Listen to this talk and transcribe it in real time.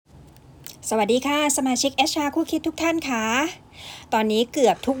สวัสดีค่ะสมาชิก HR คู่คิดทุกท่านค่ะตอนนี้เกื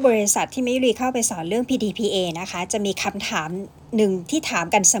อบทุกบริษัทที่ไม่รีเข้าไปสอนเรื่อง Pdpa นะคะจะมีคำถามหนึ่งที่ถาม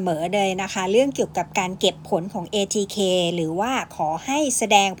กันเสมอเลยนะคะเรื่องเกี่ยวกับการเก็บผลของ Atk หรือว่าขอให้แส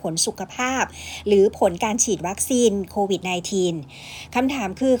ดงผลสุขภาพหรือผลการฉีดวัคซีนโควิด -19 คำถาม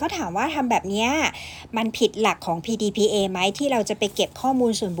คือเขาถามว่าทำแบบนี้มันผิดหลักของ Pdpa ไหมที่เราจะไปเก็บข้อมู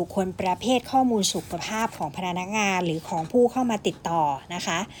ลส่วนบุคคลประเภทข้อมูลสุขภาพของพนักงานหรือของผู้เข้ามาติดต่อนะค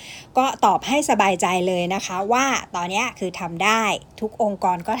ะก็ตอบให้สบายใจเลยนะคะว่าตอนนี้คือทำได้ทุกองค์ก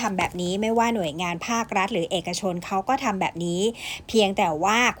รก็ทำแบบนี้ไม่ว่าหน่วยงานภาครัฐหรือเอกชนเขาก็ทำแบบนี้เพียงแต่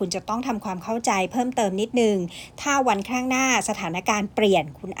ว่าคุณจะต้องทำความเข้าใจเพิ่มเติมนิดนึงถ้าวันข้างหน้าสถานการณ์เปลี่ยน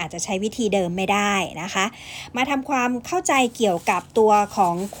คุณอาจจะใช้วิธีเดิมไม่ได้นะคะมาทำความเข้าใจเกี่ยวกับตัวขอ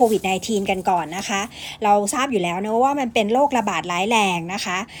งโควิด -19 กันก่อนนะคะเราทราบอยู่แล้วนะว่ามันเป็นโรคระบาดร้ายแรงนะค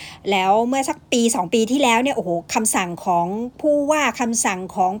ะแล้วเมื่อสักปี2ปีที่แล้วเนี่ยโอ้โหคำสั่งของผู้ว่าคำสั่ง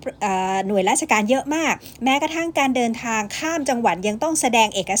ของหน่วยราชการเยอะมากแม้กระทั่งการเดินทางข้ามจังหวัดยังต้องแสดง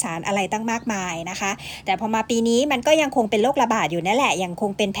เอกสารอะไรตั้งมากมายนะคะแต่พอมาปีนี้มันก็ยังคงเป็นโรคระบาดอยู่นั่นแหละยังค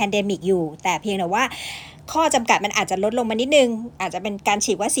งเป็นแพนเดมิกอยู่แต่เพียงแต่ว่าข้อจำกัดมันอาจจะลดลงมานิดนึงอาจจะเป็นการ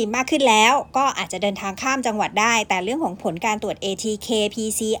ฉีดวัคซีนมากขึ้นแล้วก็อาจจะเดินทางข้ามจังหวัดได้แต่เรื่องของผลการตรวจ ATK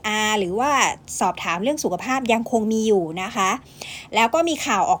PCR หรือว่าสอบถามเรื่องสุขภาพยังคงมีอยู่นะคะแล้วก็มี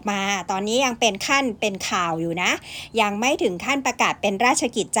ข่าวออกมาตอนนี้ยังเป็นขั้นเป็นข่าวอยู่นะยังไม่ถึงขั้นประกาศเป็นราช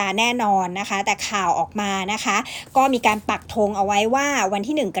กิจจาแน่นอนนะคะแต่ข่าวออกมานะคะก็มีการปักธงเอาไว้ว่าวัน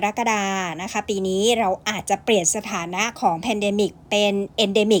ที่1 กรกฎาคมนะคะปีนี้เราอาจจะเปลี่ยนสถานะของแพนเดมิกเป็นเอ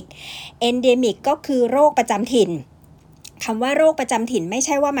นเดมิกก็คือโรคประจำถิ่นคำว่าโรคประจำถิ่นไม่ใ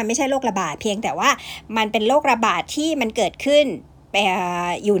ช่ว่ามันไม่ใช่โรคระบาดเพียงแต่ว่ามันเป็นโรคระบาดที่มันเกิดขึ้น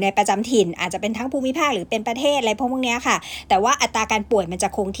อยู่ในประจำถิ่นอาจจะเป็นทั้งภูมิภาคหรือเป็นประเทศอะไรพวกนี้ค่ะแต่ว่าอัตราการป่วยมันจะ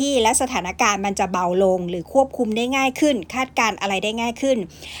คงที่และสถานการณ์มันจะเบาลงหรือควบคุมได้ง่ายขึ้นคาดการอะไรได้ง่ายขึ้น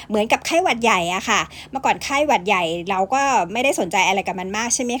เหมือนกับไข้หวัดใหญ่อะค่ะเมื่อก่อนไข้หวัดใหญ่เราก็ไม่ได้สนใจอะไรกับมันมาก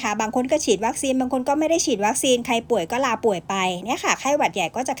ใช่ไหมคะบางคนก็ฉีดวัคซีนบางคนก็ไม่ได้ฉีดวัคซีนใครป่วยก็ลาป่วยไปเนี่ยค่ะไข้หวัดใหญ่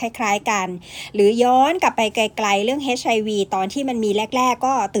ก็จะคล้ายๆกันหรือย้อนกลับไปไกลๆเรื่อง HIV ตอนที่มันมีแรกๆ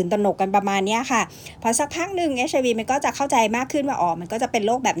ก็ตื่นตระหนกกันประมาณนี้ค่ะพอสักพักนึง HIV มันก็จะเข้าใจมากขึ้นว่ามันก็จะเป็นโ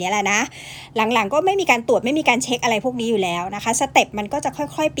รคแบบนี้แหละนะหลังๆก็ไม่มีการตรวจไม่มีการเช็คอะไรพวกนี้อยู่แล้วนะคะสเต็ปมันก็จะค่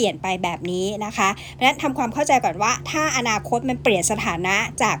อยๆเปลี่ยนไปแบบนี้นะคะเพราะฉะนั้นทำความเข้าใจก่อนว่าถ้าอนาคตมันเปลี่ยนสถานะ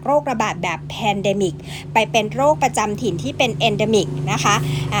จากโรคระบาดแบบแพนเดมิกไปเป็นโรคประจำถิ่นที่เป็นเอนเดมิกนะคะ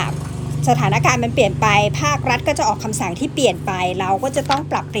สถานการณ์มันเปลี่ยนไปภาครัฐก็จะออกคำสั่งที่เปลี่ยนไปเราก็จะต้อง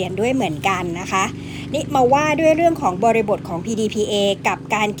ปรับเปลี่ยนด้วยเหมือนกันนะคะนี่มาว่าด้วยเรื่องของบริบทของ Pdpa กับ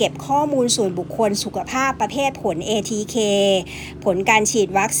การเก็บข้อมูลส่วนบุคคลสุขภาพประเภทผล ATK ผลการฉีด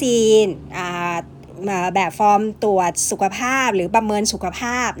วัคซีนแบบฟอร์มตรวจสุขภาพหรือประเมินสุขภ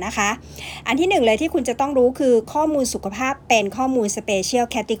าพนะคะอันที่หนึ่งเลยที่คุณจะต้องรู้คือข้อมูลสุขภาพเป็นข้อมูล Special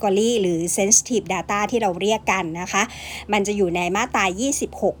Category หรือ Sensitive Data ที่เราเรียกกันนะคะมันจะอยู่ในมาตรา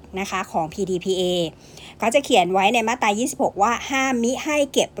26นะคะของ Pdpaเขาจะเขียนไว้ในมาตรา26ว่าห้ามมิให้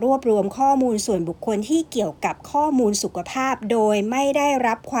เก็บรวบรวมข้อมูลส่วนบุคคลที่เกี่ยวกับข้อมูลสุขภาพโดยไม่ได้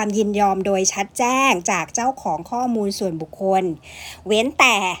รับความยินยอมโดยชัดแจ้งจากเจ้าของข้อมูลส่วนบุคคลเว้นแ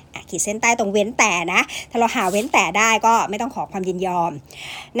ต่ขีดเส้นใต้ตรงเว้นแต่นะถ้าเราหาเว้นแต่ได้ก็ไม่ต้องขอความยินยอม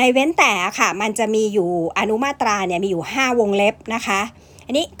ในเว้นแต่ค่ะมันจะมีอยู่อนุมาตราเนี่ยมีอยู่5วงเล็บนะคะ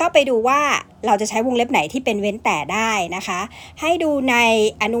อันนี้ก็ไปดูว่าเราจะใช้วงเล็บไหนที่เป็นเว้นแต่ได้นะคะให้ดูใน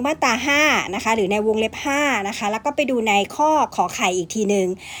อนุมาตรา5นะคะหรือในวงเล็บ5นะคะแล้วก็ไปดูในข้อขอไข่อีกทีนึง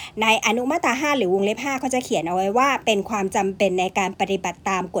ในอนุมาตรา5หรือวงเล็บ5เขาจะเขียนเอาไว้ว่าเป็นความจำเป็นในการปฏิบัติ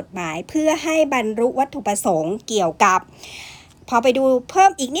ตามกฎหมายเพื่อให้บรรลุวัตถุประสงค์เกี่ยวกับพอไปดูเพิ่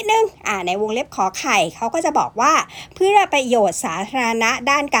มอีกนิดนึงในวงเล็บขอไข่เขาก็จะบอกว่าเพื่อประโยชน์สาธารณะ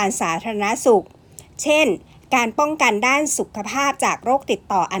ด้านการสาธารณสุขเช่นการป้องกันด้านสุขภาพจากโรคติด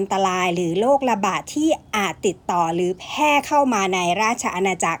ต่ออันตรายหรือโรคระบาดที่อาจติดต่อหรือแพร่เข้ามาในราชอาณ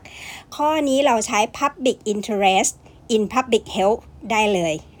าจักรข้อนี้เราใช้ public interest in public health ได้เล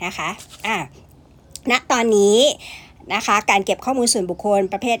ยนะคะณตอนนี้นะคะการเก็บข้อมูลส่วนบุคคล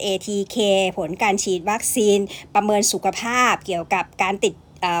ประเภท ATK ผลการฉีดวัคซีนประเมินสุขภาพเกี่ยวกับการติด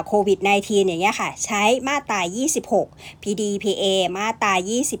โควิด -19 อย่างเงี้ยค่ะใช้มาตรา26 Pdpa มาตรา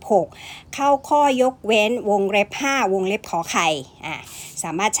26เข้าข้อยกเว้นวงเล็บ5วงเล็บขอไข่ส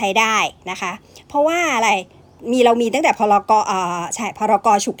ามารถใช้ได้นะคะเพราะว่าอะไรเรามีตั้งแต่พรก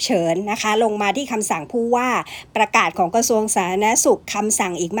ฉุกเฉินนะคะลงมาที่คำสั่งผู้ว่าประกาศของกระทรวงสาธารณสุขคำสั่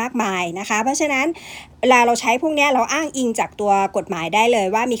งอีกมากมายนะคะเพราะฉะนั้นเวลาเราใช้พวกนี้เราอ้างอิงจากตัวกฎหมายได้เลย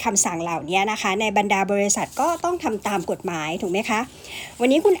ว่ามีคำสั่งเหล่านี้นะคะในบรรดาบริษัทก็ต้องทำตามกฎหมายถูกไหมคะวัน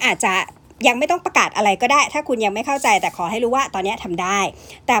นี้คุณอาจจะ ยังไม่ต้องประกาศอะไรก็ได้ ถ้าคุณยังไม่เข้าใจแต่ขอให้รู้ว่าตอนนี้ทำได้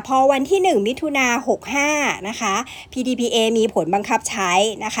แต่พอวันที่1มิถุนายน65นะคะ Pdpa มีผลบังคับใช้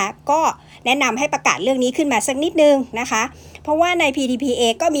นะคะก็แนะนำให้ประกาศเรื่องนี้ขึ้นมาสักนิดนึงนะคะเพราะว่าใน Pdpa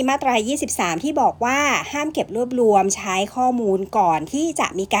ก็มีมาตรา23ที่บอกว่าห้ามเก็บรวบรวมใช้ข้อมูลก่อนที่จะ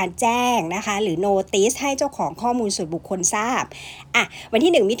มีการแจ้งนะคะหรือ notice ให้เจ้าของข้อมูลส่วนบุคคลทราบวัน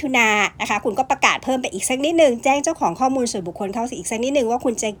ที่1มิถุนายนนะคะคุณก็ประกาศเพิ่มไปอีกสักนิดนึงแจ้งเจ้าของข้อมูลส่วนบุคคลเข้าอีกสักนิดนึงว่าคุ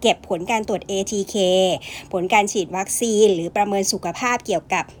ณจะเก็บผลการตรวจ ATK ผลการฉีดวัคซีนหรือประเมินสุขภาพเกี่ยว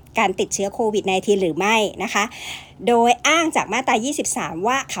กับการติดเชื้อโควิด -19 หรือไม่นะคะโดยอ้างจากมาตรา23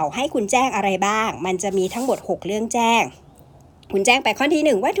ว่าเขาให้คุณแจ้งอะไรบ้างมันจะมีทั้งหมด6เรื่องแจ้งคุณแจ้งไปข้อที่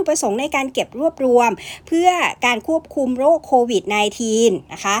1วัตถุประสงค์ในการเก็บรวบรวมเพื่อการควบคุมโรคโควิด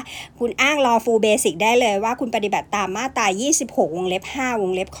 -19 นะคะคุณอ้าง lawful basic ได้เลยว่าคุณปฏิบัติตามมาตรา26วงเล็บ5ว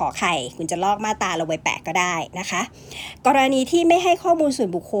งเล็บขอไข่คุณจะลอกมาตราลงไปแปะก็ได้นะคะกรณีที่ไม่ให้ข้อมูลส่วน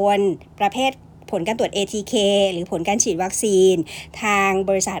บุคคลประเภทผลการตรวจ ATK หรือผลการฉีดวัคซีนทาง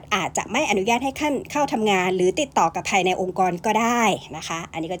บริษัทอาจจะไม่อนุญาตให้เข้าทำงานหรือติดต่อกับภายในองค์กรก็ได้นะคะ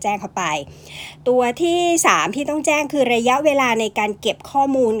อันนี้ก็แจ้งเข้าไปตัวที่3ที่ต้องแจ้งคือระยะเวลาในการเก็บข้อ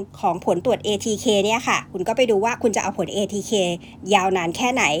มูลของผลตรวจ ATK เนี่ยค่ะคุณก็ไปดูว่าคุณจะเอาผล ATK ยาวนานแค่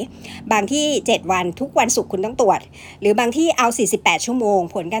ไหนบางที่7วันทุกวันศุกร์คุณต้องตรวจหรือบางที่เอา48ชั่วโมง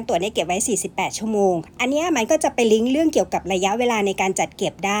ผลการตรวจเนี่ยเก็บไว้48ชั่วโมงอันนี้มันก็จะไปลิงก์เรื่องเกี่ยวกับระยะเวลาในการจัดเก็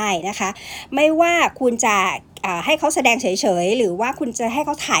บได้นะคะไม่ว่าคุณจะให้เขาแสดงเฉยๆหรือว่าคุณจะให้เข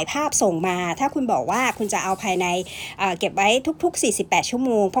าถ่ายภาพส่งมาถ้าคุณบอกว่าคุณจะเอาภายในเก็บไว้ทุกๆ48ชั่วโ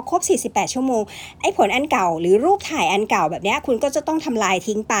มงพอครบ48ชั่วโมงไอ้ผลอันเก่าหรือรูปถ่ายอันเก่าแบบนี้คุณก็จะต้องทำลาย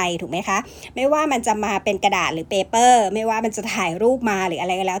ทิ้งไปถูกไหมคะไม่ว่ามันจะมาเป็นกระดาษหรือเปเปอร์ไม่ว่ามันจะถ่ายรูปมาหรืออะไ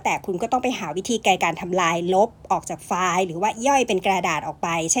รก็แล้วแต่คุณก็ต้องไปหาวิธีการทำลายลบออกจากไฟล์หรือว่าย่อยเป็นกระดาษออกไป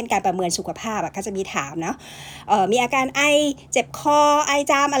เช่นการประเมินสุขภาพก็จะมีถามเนาะมีอาการไอเจ็บคอไอ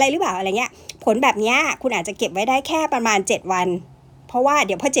จามอะไรหรือเปล่าอะไรเงี้ยผลแบบนี้คุณอาจจะเก็บไว้ได้แค่ประมาณ7วันเพราะว่าเ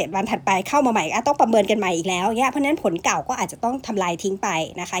ดี๋ยวพอ7วันถัดไปเข้ามาใหม่ต้องประเมินกันใหม่อีกแล้วเพราะนั้นผลเก่าก็อาจจะต้องทำลายทิ้งไป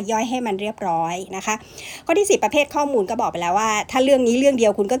นะคะย่อยให้มันเรียบร้อยนะคะข้อที่10ประเภทข้อมูลก็บอกไปแล้วว่าถ้าเรื่องนี้เรื่องเดีย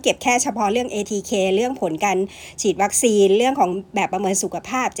วคุณก็เก็บแค่เฉพาะเรื่อง ATK เรื่องผลการฉีดวัคซีนเรื่องของแบบประเมินสุขภ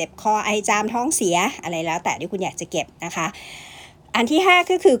าพเจ็บคอไอจามท้องเสียอะไรแล้วแต่ที่คุณอยากจะเก็บนะคะอันที่5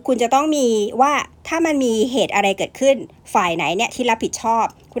ก็คือคุณจะต้องมีว่าถ้ามันมีเหตุอะไรเกิดขึ้นฝ่ายไหนเนี่ยที่รับผิดชอบ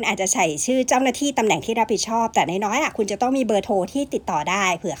คุณอาจจะใส่ชื่อเจ้าหน้าที่ตำแหน่งที่รับผิดชอบแต่น้อยๆคุณจะต้องมีเบอร์โทรที่ติดต่อได้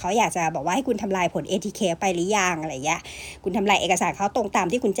เผื่อเขาอยากจะบอกว่าให้คุณทำลายผล ATK ไปหรือยังอะไรเงี้ยคุณทำลายเอกสารเขาตรงตาม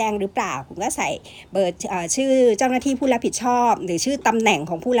ที่คุณแจ้งหรือเปล่าคุณก็ใส่เบอร์ชื่อเจ้าหน้าที่ผู้รับผิดชอบหรือชื่อตำแหน่ง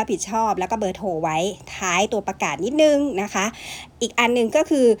ของผู้รับผิดชอบแล้วก็เบอร์โทรไว้ท้ายตัวประกาศนิดนึงนะคะอีกอันนึงก็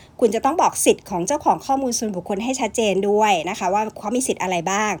คือคุณจะต้องบอกสิทธิ์ของเจ้าของข้อมูลส่วนบุคคลให้ชัดเจนด้วยนะคะว่าเขามีสิทธิ์อะไร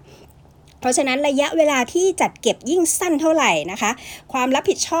บ้างเพราะฉะนั้นระยะเวลาที่จัดเก็บยิ่งสั้นเท่าไหร่นะคะความรับ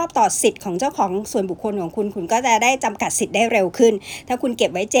ผิดชอบต่อสิทธิ์ของเจ้าของส่วนบุคคลของคุณก็จะได้จำกัดสิทธิ์ได้เร็วขึ้นถ้าคุณเก็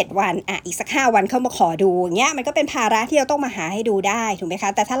บไว้7วันอีกสัก5วันเข้ามาขอดูอย่างเงี้ยมันก็เป็นภาระที่เราต้องมาหาให้ดูได้ถูกไหมค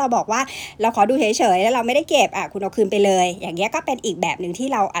ะแต่ถ้าเราบอกว่าเราขอดูเฉยๆแล้วเราไม่ได้เก็บคุณเอาคืนไปเลยอย่างเงี้ยก็เป็นอีกแบบนึงที่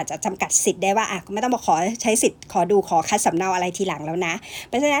เราอาจจะจำกัดสิทธิ์ได้ว่าไม่ต้องมาขอใช้สิทธิ์ขอดูขอคัดสำเนาอะไรทีหลังแล้วนะเ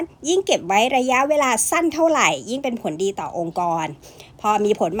พราะฉะนั้นยิ่งเก็บไว้ระยะเวลาสั้นเท่าไหร่ยิ่งเป็นผลดีต่อองค์กรพอ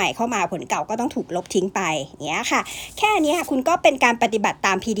มีผลใหม่เข้ามาผลเก่าก็ต้องถูกลบทิ้งไปอย่างเงี้ยค่ะแค่นี้คุณก็เป็นการปฏิบัติต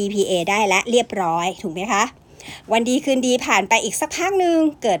าม Pdpa ได้และเรียบร้อยถูกไหมคะวันดีคืนดีผ่านไปอีกสักพักนึง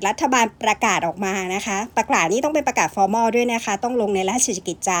เกิดรัฐบาลประกาศออกมานะคะประกาศนี้ต้องเป็นประกาศฟอร์มอลด้วยนะคะต้องลงในราช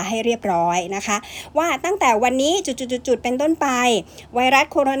กิจจาให้เรียบร้อยนะคะว่าตั้งแต่วันนี้จุดๆเป็นต้นไปไวรัส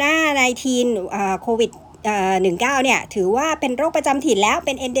โคโรนา19โควิด19เนี่ยถือว่าเป็นโรคประจำถิ่นแล้วเ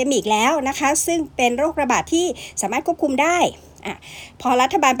ป็นเอนเดมิกแล้วนะคะซึ่งเป็นโรคระบาดที่สามารถควบคุมได้พอรั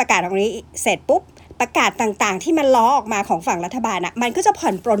ฐบาลประกาศออกนี้เสร็จปุ๊บประกาศต่างๆที่มันล้อออกมาของฝั่งรัฐบาลมันก็จะผ่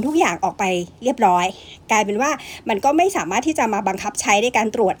อนปรนทุกอย่างออกไปเรียบร้อยกลายเป็นว่ามันก็ไม่สามารถที่จะมาบังคับใช้ในการ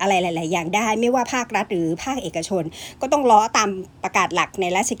ตรวจอะไรหลายๆอย่างได้ไม่ว่าภาครัฐหรือภาคเอกชนก็ต้องล้อตามประกาศหลักใน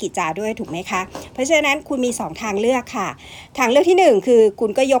ราชกิจจาด้วยถูกไหมคะเพราะฉะนั้นคุณมี2ทางเลือกค่ะทางเลือกที่1คือคุ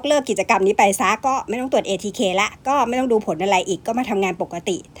ณก็ยกเลิกกิจกรรมนี้ไปซะก็ไม่ต้องตรวจ ATK ละก็ไม่ต้องดูผลอะไรอีกก็มาทำงานปก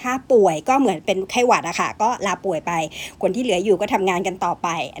ติถ้าป่วยก็เหมือนเป็นไข้หวัดค่ะก็ลาป่วยไปคนที่เหลืออยู่ก็ทำงานกันต่อไป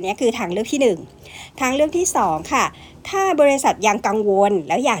อันนี้คือทางเลือกที่1ทางเลือกที่2ค่ะถ้าบริษัทยังกังวล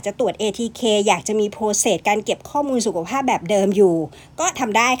แล้วอยากจะตรวจ ATK อยากจะมีโปรเซสการเก็บข้อมูลสุขภาพแบบเดิมอยู่ก็ท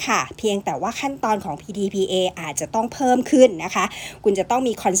ำได้ค่ะเพียงแต่ว่าขั้นตอนของ Pdpa อาจจะต้องเพิ่มขึ้นนะคะคุณจะต้อง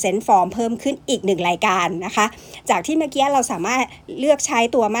มี consent form เพิ่มขึ้นอีก1รายการนะคะจากที่เมื่อกี้เราสามารถเลือกใช้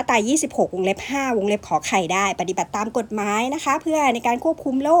ตัวมาตรา26วงเล็บ5วงเล็บขอไข่ได้ปฏิบัติตามกฎหมายนะคะเพื่อในการควบ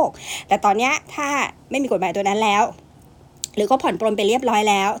คุมโรคแต่ตอนนี้ถ้าไม่มีกฎหมายตัวนั้นแล้ว หรือก็ผ่อนปลนไปเรียบร้อย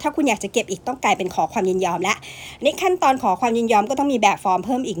แล้วถ้าคุณอยากจะเก็บอีกต้องกลายเป็นขอความยินยอมและในขั้นตอนขอความยินยอมก็ต้องมีแบบฟอร์มเ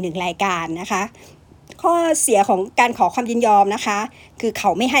พิ่มอีก1รายการนะคะข้อเสียของการขอความยินยอมนะคะคือเขา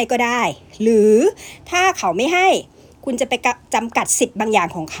ไม่ให้ก็ได้หรือถ้าเขาไม่ให้คุณจะไปจำกัดสิทธิ์บางอย่าง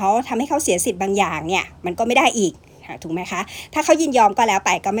ของเขาทำให้เขาเสียสิทธิ์บางอย่างเนี่ยมันก็ไม่ได้อีกถูกไหมคะถ้าเขายินยอมก็แล้วไป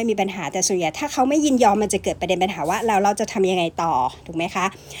ก็ไม่มีปัญหาแต่ส่วนใหญ่ถ้าเขาไม่ยินยอมมันจะเกิดประเด็นปัญหาว่าเราจะทำยังไงต่อถูกไหมคะ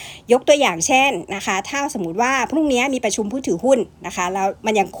ยกตัวอย่างเช่นนะคะถ้าสมมุติว่าพรุ่งนี้มีประชุมผู้ถือหุ้นนะคะแล้ว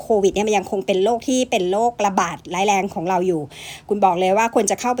มันยังโควิดเนี่ยมันยังคงเป็นโรคที่เป็นโรคระบาดร้ายแรงของเราอยู่คุณบอกเลยว่าคน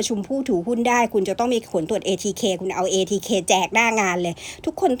จะเข้าประชุมผู้ถือหุ้นได้คุณจะต้องมีผลตรวจ ATK คุณเอา ATK แจกหน้างานเลย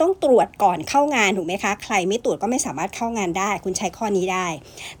ทุกคนต้องตรวจก่อนเข้างานถูกไหมคะใครไม่ตรวจก็ไม่สามารถเข้างานได้คุณใช้ข้อนี้ได้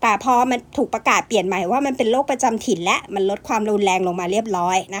แต่พอมันถูกประกาศเปลี่ยนใหม่ว่ามันเป็นโรคประจำถิ่นและมันลดความรุนแรงลงมาเรียบร้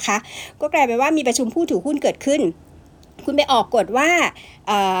อยนะคะก็กลายเป็นว่ามีประชุมผู้ถือหุ้นเกิดขึ้นคุณไปออกกฎว่า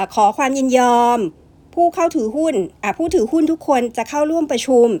ขอความยินยอมผู้เข้าถือหุ้นผู้ถือหุ้นทุกคนจะเข้าร่วมประ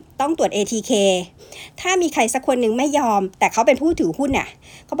ชุมต้องตรวจ ATK ถ้ามีใครสักคนหนึ่งไม่ยอมแต่เขาเป็นผู้ถือหุ้น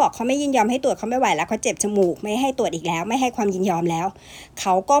เขาบอกเขาไม่ยินยอมให้ตรวจเขาไม่ไหวแล้วเขาเจ็บจมูกไม่ให้ตรวจอีกแล้วไม่ให้ความยินยอมแล้วเข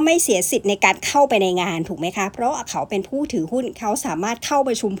าก็ไม่เสียสิทธิ์ในการเข้าไปในงานถูกไหมคะเพราะเขาเป็นผู้ถือหุ้นเขาสามารถเข้าป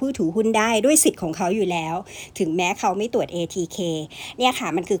ระชุมผู้ถือหุ้นได้ด้วยสิทธิ์ของเขาอยู่แล้วถึงแม้เขาไม่ตรวจ ATK เนี่ยค่ะ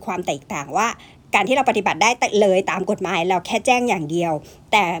มันคือความแตกต่างว่าการที่เราปฏิบัติได้เลยตามกฎหมายเราแค่แจ้งอย่างเดียว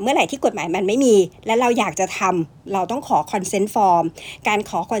แต่เมื่อไหร่ที่กฎหมายมันไม่มีและเราอยากจะทำเราต้องขอ consent form การ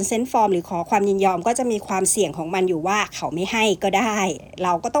ขอ consent form หรือขอความยินยอมก็จะมีความเสี่ยงของมันอยู่ว่าเขาไม่ให้ก็ได้เร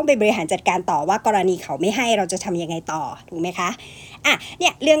าก็ต้องไปบริหารจัดการต่อว่ากรณีเขาไม่ให้เราจะทำยังไงต่อถูกไหมคะเนี่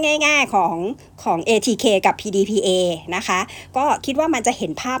ยเรื่องง่ายๆของ ATK กับ Pdpa นะคะก็คิดว่ามันจะเห็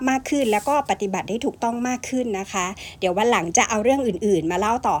นภาพมากขึ้นแล้วก็ปฏิบัติได้ถูกต้องมากขึ้นนะคะเดี๋ยววันหลังจะเอาเรื่องอื่นๆมาเ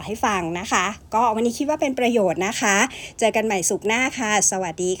ล่าต่อให้ฟังนะคะก็วันนี้คิดว่าเป็นประโยชน์นะคะเจอกันใหม่ศุกร์หน้าค่ะส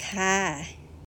วัสดีค่ะ